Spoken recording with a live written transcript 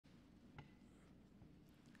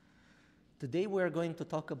Today we are going to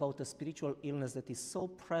talk about a spiritual illness that is so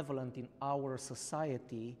prevalent in our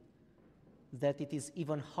society that it is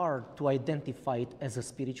even hard to identify it as a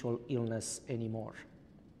spiritual illness anymore.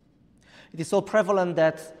 It is so prevalent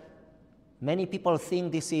that many people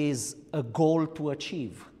think this is a goal to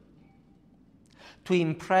achieve, to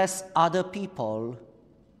impress other people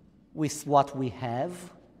with what we have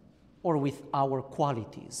or with our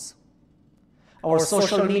qualities. Our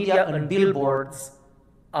social media and billboards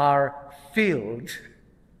are filled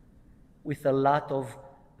with a lot of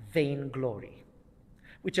vainglory,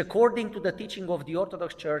 which according to the teaching of the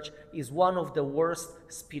Orthodox Church is one of the worst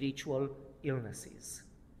spiritual illnesses.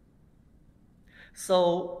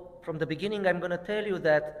 So from the beginning I'm going to tell you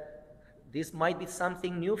that this might be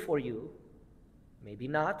something new for you, maybe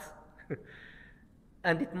not,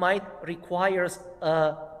 and it might require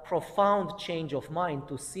a profound change of mind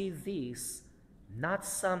to see this not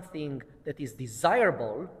something that is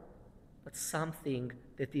desirable, but something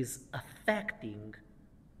that is affecting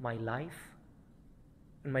my life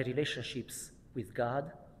and my relationships with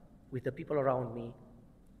God, with the people around me,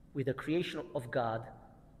 with the creation of God,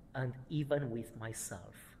 and even with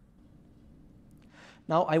myself.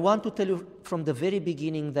 Now, I want to tell you from the very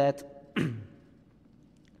beginning that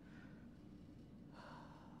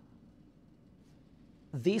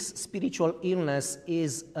this spiritual illness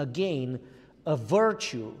is, again, a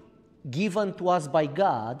virtue given to us by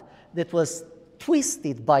God that was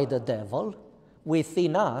twisted by the devil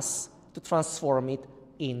within us to transform it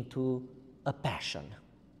into a passion.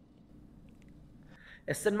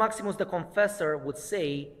 As St. Maximus the Confessor would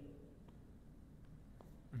say,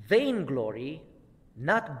 vainglory,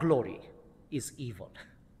 not glory, is evil.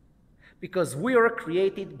 Because we are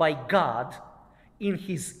created by God in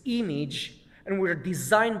His image, and we're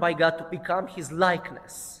designed by God to become His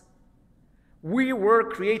likeness. We were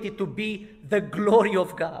created to be the glory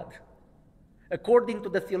of God. According to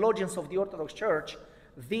the theologians of the Orthodox Church,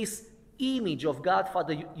 this image of God,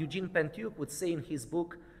 Father Eugene Pentuke would say in his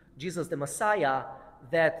book, Jesus the Messiah,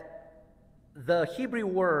 that the Hebrew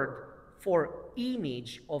word for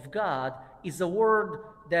image of God is a word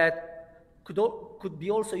that could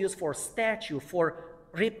be also used for statue, for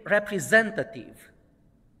representative.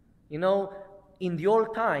 You know, in the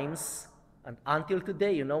old times, and until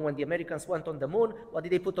today, you know, when the Americans went on the moon, what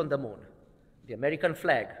did they put on the moon? The American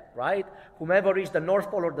flag, right? Whomever reached the North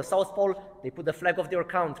Pole or the South Pole, they put the flag of their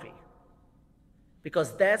country.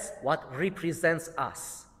 Because that's what represents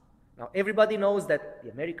us. Now, everybody knows that the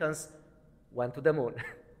Americans went to the moon.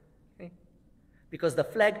 Okay? Because the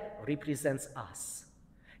flag represents us.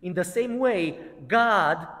 In the same way,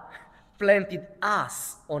 God planted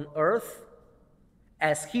us on earth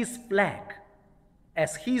as His flag,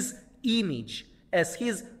 as His image, as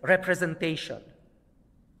His representation,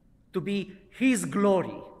 to be His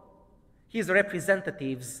glory, His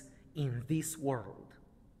representatives in this world.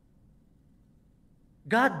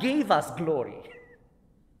 God gave us glory,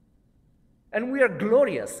 and we are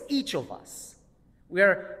glorious, each of us. We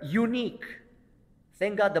are unique.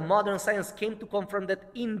 Thank God the modern science came to confirm that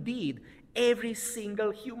indeed every single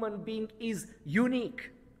human being is unique.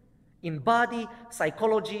 In body,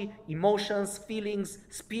 psychology, emotions, feelings,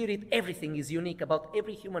 spirit, everything is unique about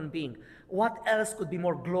every human being. What else could be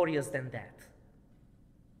more glorious than that?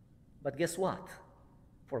 But guess what?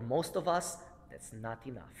 For most of us, that's not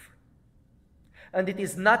enough. And it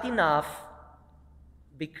is not enough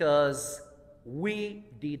because we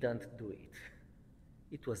didn't do it.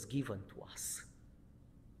 It was given to us.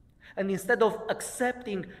 And instead of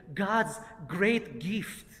accepting God's great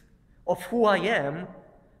gift of who I am,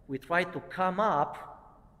 we try to come up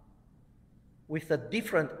with a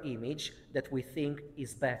different image that we think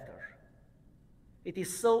is better. It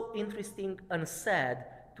is so interesting and sad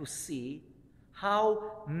to see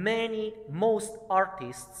how most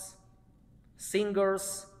artists,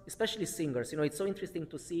 singers, especially singers, you know, it's so interesting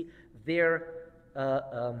to see their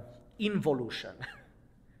involution.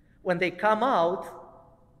 When they come out,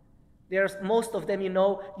 most of them, you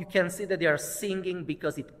know, you can see that they are singing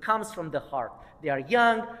because it comes from the heart. They are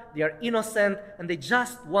young, they are innocent, and they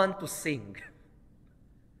just want to sing.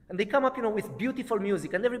 And they come up, you know, with beautiful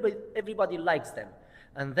music, and everybody likes them.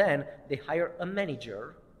 And then they hire a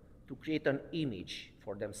manager to create an image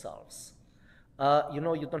for themselves. You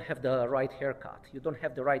know, you don't have the right haircut, you don't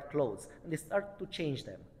have the right clothes, and they start to change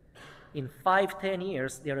them. In 5-10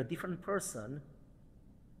 years, they're a different person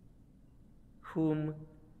whom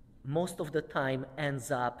most of the time ends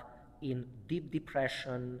up in deep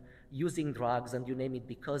depression, using drugs, and you name it,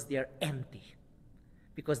 because they are empty,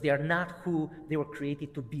 because they are not who they were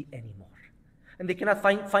created to be anymore. And they cannot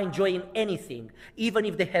find joy in anything. Even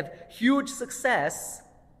if they have huge success,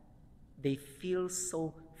 they feel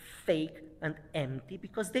so fake and empty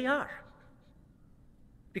because they are.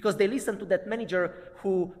 Because they listened to that manager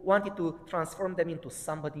who wanted to transform them into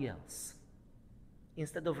somebody else.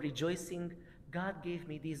 Instead of rejoicing, God gave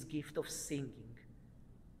me this gift of singing.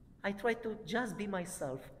 I try to just be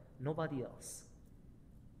myself, nobody else.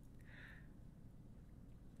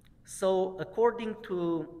 So according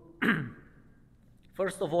to,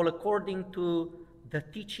 first of all, according to the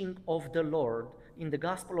teaching of the Lord, in the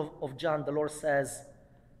Gospel of John, the Lord says,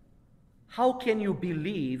 how can you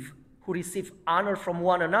believe who receive honor from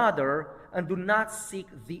one another and do not seek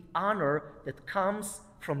the honor that comes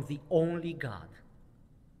from the only God?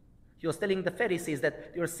 He was telling the Pharisees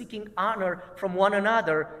that they are seeking honor from one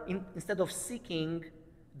another instead of seeking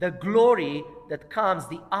the glory that comes,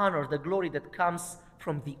 the honor, the glory that comes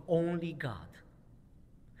from the only God.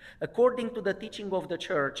 According to the teaching of the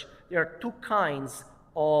church, there are two kinds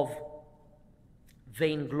of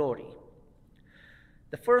vainglory.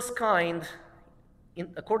 The first kind,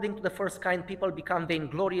 according to the first kind, people become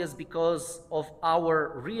vainglorious because of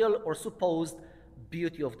our real or supposed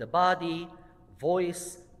beauty of the body,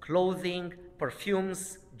 voice, clothing,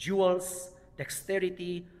 perfumes, jewels,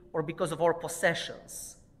 dexterity, or because of our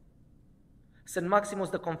possessions. St. Maximus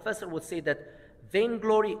the Confessor would say that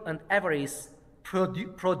vainglory and avarice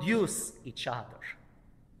produce each other.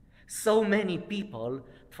 So many people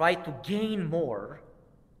try to gain more,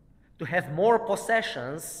 to have more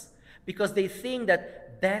possessions, because they think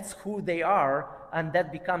that that's who they are and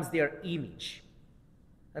that becomes their image.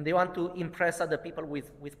 And they want to impress other people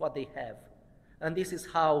with what they have. And this is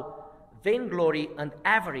how vainglory and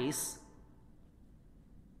avarice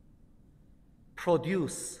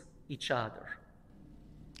produce each other.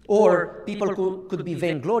 Or people could be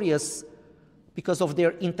vainglorious because of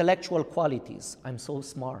their intellectual qualities. I'm so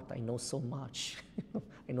smart, I know so much.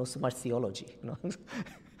 I know so much theology.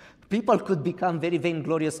 People could become very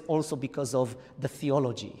vainglorious also because of the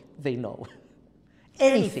theology they know.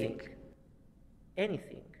 Anything.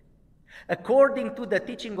 According to the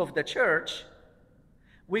teaching of the church,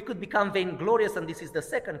 we could become vainglorious, and this is the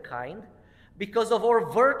second kind, because of our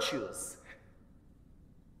virtues,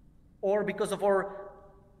 or because of our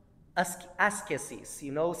ascesis,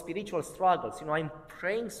 spiritual struggles. I'm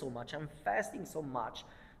praying so much, I'm fasting so much.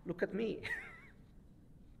 Look at me.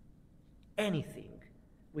 Anything.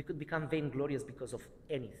 We could become vainglorious because of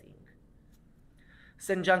anything.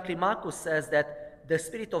 St. John Climacus says that the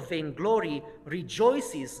spirit of vainglory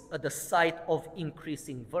rejoices at the sight of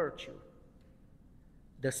increasing virtue.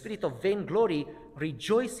 The spirit of vainglory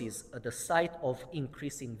rejoices at the sight of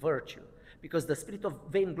increasing virtue. Because the spirit of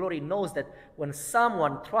vainglory knows that when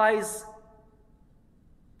someone tries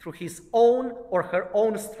through his own or her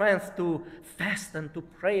own strength to fast and to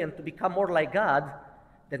pray and to become more like God,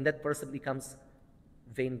 then that person becomes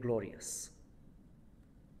vainglorious.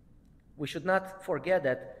 We should not forget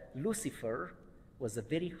that Lucifer was a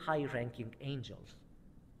very high-ranking angel.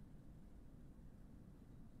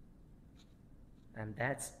 And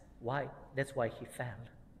that's why he fell.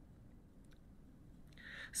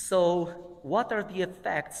 So, what are the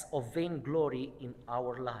effects of vainglory in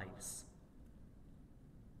our lives?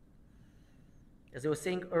 As I was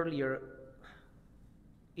saying earlier,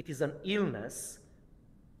 it is an illness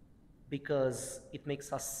because it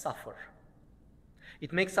makes us suffer.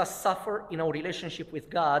 It makes us suffer in our relationship with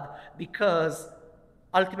God because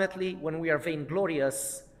ultimately, when we are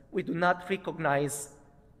vainglorious, we do not recognize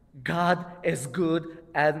God as good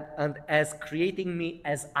and as creating me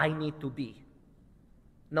as I need to be.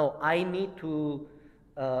 No, I need to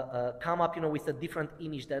come up, with a different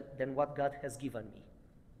image than what God has given me.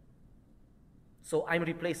 So I'm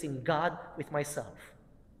replacing God with myself.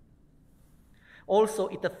 Also,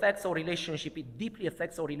 it affects our relationship. It deeply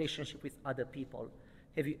affects our relationship with other people.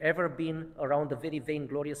 Have you ever been around a very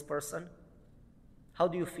vainglorious person? How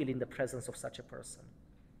do you feel in the presence of such a person?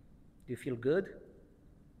 Do you feel good?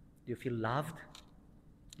 Do you feel loved?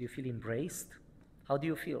 Do you feel embraced? How do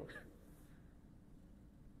you feel?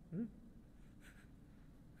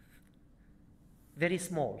 Very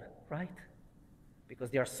small, right?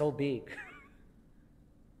 Because they are so big.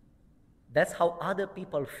 That's how other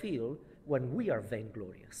people feel when we are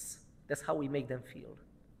vainglorious. That's how we make them feel.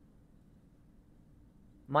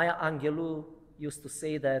 Maya Angelou used to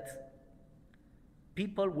say that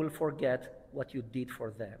people will forget what you did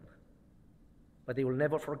for them, but they will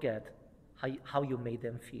never forget how you made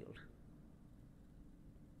them feel.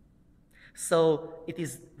 So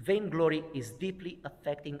vainglory is deeply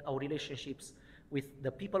affecting our relationships with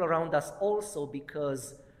the people around us also,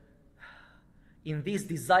 because in this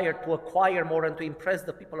desire to acquire more and to impress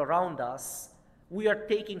the people around us, we are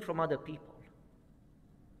taking from other people.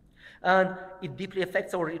 And it deeply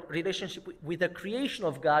affects our relationship with the creation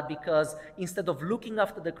of God, because instead of looking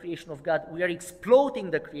after the creation of God, we are exploiting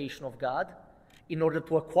the creation of God in order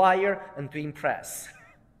to acquire and to impress.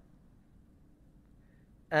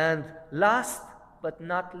 And last but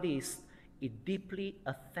not least, it deeply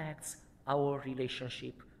affects our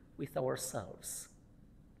relationship with ourselves.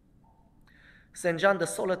 St. John the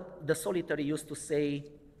Solitary used to say,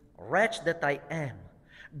 "Wretch that I am,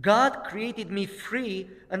 God created me free,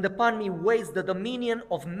 and upon me weighs the dominion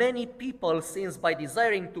of many people, since by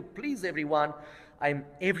desiring to please everyone, I am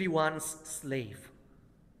everyone's slave."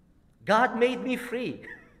 God made me free.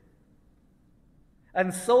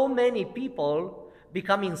 And so many people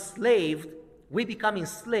become enslaved. We become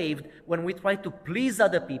enslaved when we try to please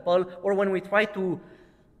other people, or when we try to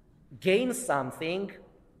gain something,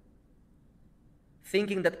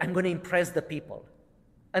 thinking that I'm going to impress the people.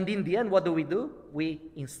 And in the end, what do? We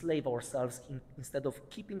enslave ourselves instead of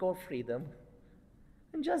keeping our freedom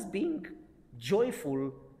and just being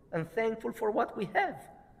joyful and thankful for what we have.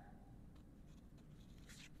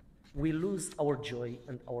 We lose our joy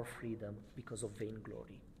and our freedom because of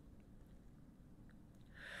vainglory.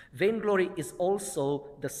 Vainglory is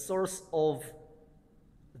also the source of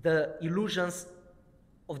the illusions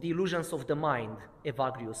of the mind,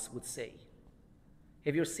 Evagrius would say.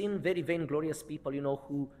 Have you seen very vainglorious people,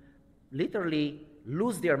 who literally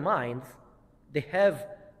lose their mind? They have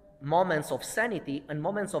moments of sanity and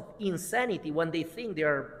moments of insanity when they think they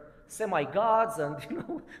are semi-gods,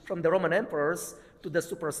 and from the Roman emperors to the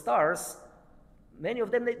superstars, many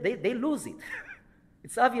of them, they lose it.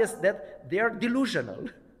 It's obvious that they are delusional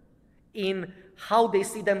in how they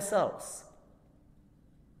see themselves.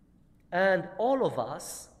 And all of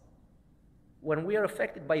us, when we are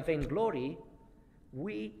affected by vainglory,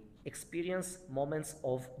 we experience moments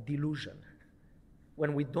of delusion,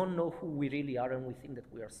 when we don't know who we really are and we think that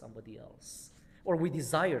we are somebody else, or we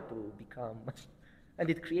desire to become, and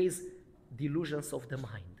it creates delusions of the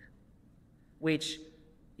mind, which,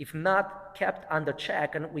 if not kept under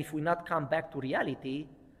check and if we not come back to reality,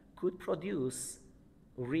 could produce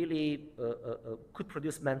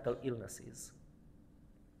mental illnesses.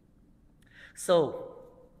 So,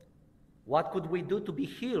 what could we do to be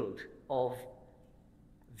healed of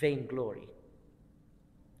vainglory?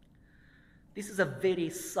 This is a very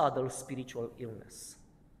subtle spiritual illness.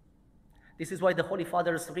 This is why the Holy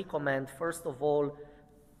Fathers recommend, first of all,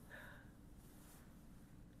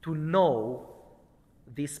 to know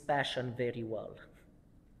this passion very well.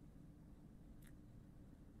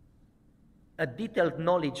 A detailed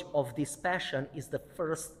knowledge of this passion is the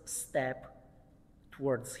first step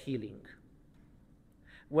towards healing.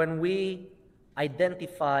 When we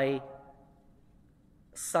identify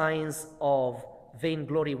signs of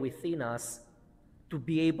vainglory within us, to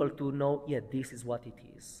be able to know, yeah, this is what it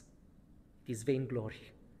is. It is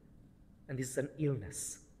vainglory. And this is an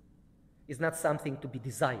illness. It's not something to be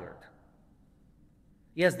desired.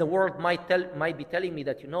 Yes, the world might be telling me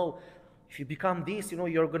that, if you become this,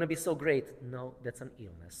 you're going to be so great. No, that's an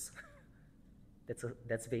illness.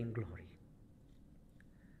 That's vainglory.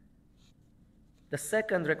 The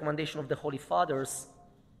second recommendation of the Holy Fathers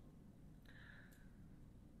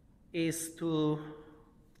is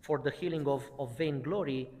for the healing of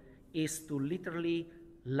vainglory, is to literally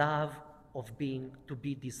love to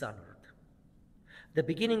be dishonored. The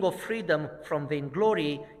beginning of freedom from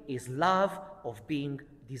vainglory is love of being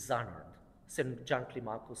dishonored, St. John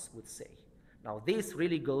Climacus would say. Now, this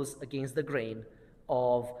really goes against the grain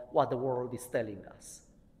of what the world is telling us.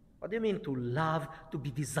 What do you mean to love to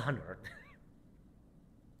be dishonored?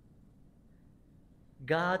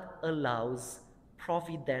 God allows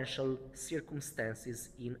providential circumstances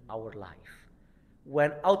in our life.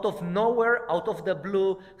 When out of nowhere, out of the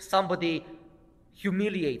blue, somebody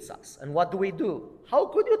humiliates us. And what do? How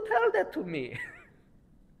could you tell that to me?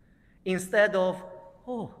 Instead of,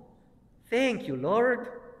 oh, thank you, Lord.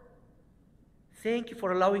 Thank you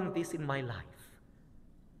for allowing this in my life.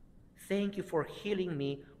 Thank you for healing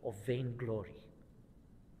me of vainglory.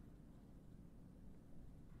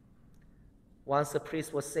 Once a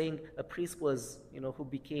priest was, who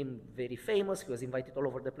became very famous. He was invited all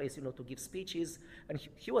over the place, to give speeches. And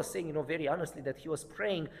he was saying, very honestly, that he was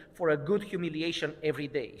praying for a good humiliation every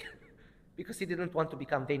day because he didn't want to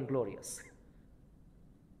become vainglorious.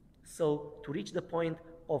 So to reach the point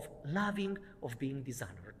of loving, of being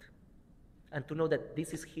dishonored, and to know that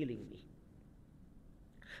this is healing me,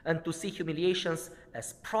 and to see humiliations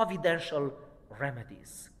as providential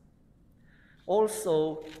remedies.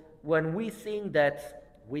 Also, when we think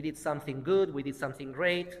that we did something good, we did something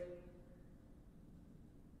great,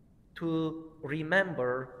 to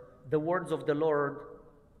remember the words of the Lord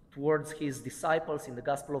towards his disciples in the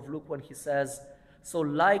Gospel of Luke when he says, "So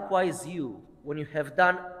likewise you, when you have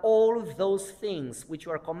done all those things which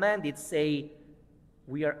you are commanded, say,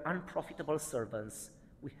 we are unprofitable servants.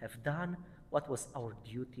 We have done what was our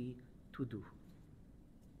duty to do."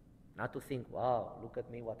 Not to think, wow, look at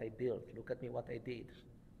me what I built, look at me what I did.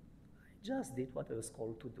 I just did what I was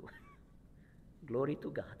called to do. Glory to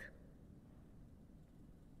God.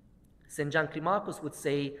 St. John Climacus would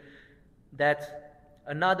say that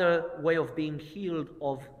another way of being healed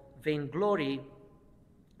of vainglory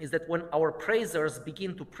is that when our praisers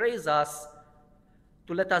begin to praise us,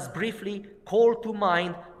 to let us briefly call to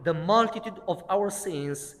mind the multitude of our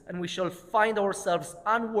sins, and we shall find ourselves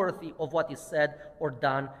unworthy of what is said or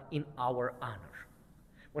done in our honor.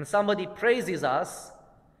 When somebody praises us,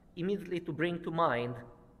 immediately to bring to mind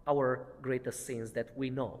our greatest sins that we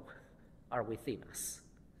know are within us,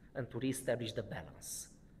 and to reestablish the balance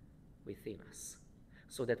within us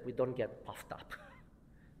so that we don't get puffed up.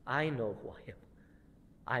 I know who I am.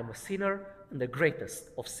 I'm a sinner and the greatest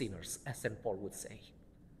of sinners, as St. Paul would say.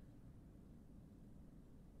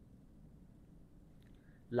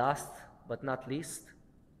 Last but not least,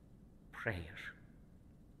 prayer.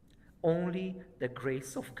 Only the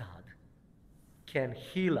grace of God can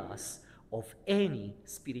heal us of any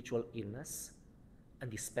spiritual illness,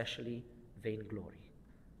 and especially vainglory.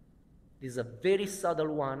 This is a very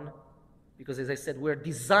subtle one, because as I said, we're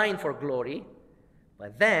designed for glory,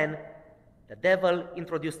 but then the devil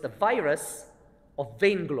introduced the virus of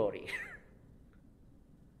vainglory.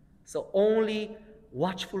 So only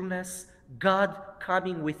watchfulness, God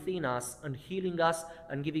coming within us and healing us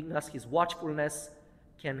and giving us his watchfulness,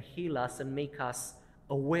 can heal us and make us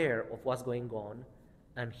aware of what's going on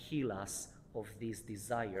and heal us of this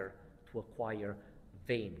desire to acquire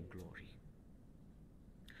vainglory.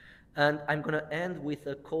 And I'm going to end with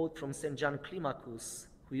a quote from St. John Climacus,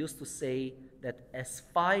 who used to say that as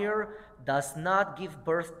fire does not give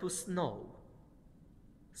birth to snow,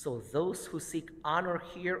 so those who seek honor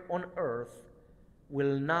here on earth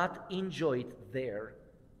will not enjoy it there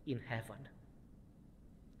in heaven.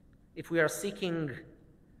 If we are seeking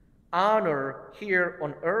honor here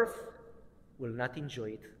on earth, we'll not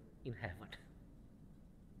enjoy it in heaven.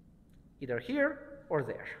 Either here or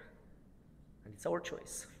there. And it's our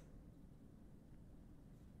choice.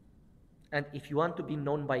 And if you want to be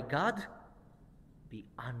known by God, be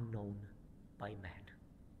unknown by man.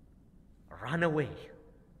 Run away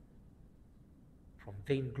from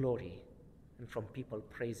vainglory and from people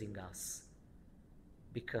praising us.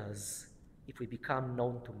 Because if we become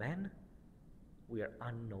known to men, we are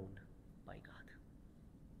unknown by God.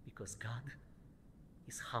 Because God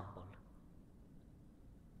is humble.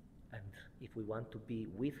 And if we want to be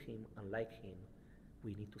with him and like him,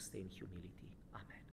 we need to stay in humility.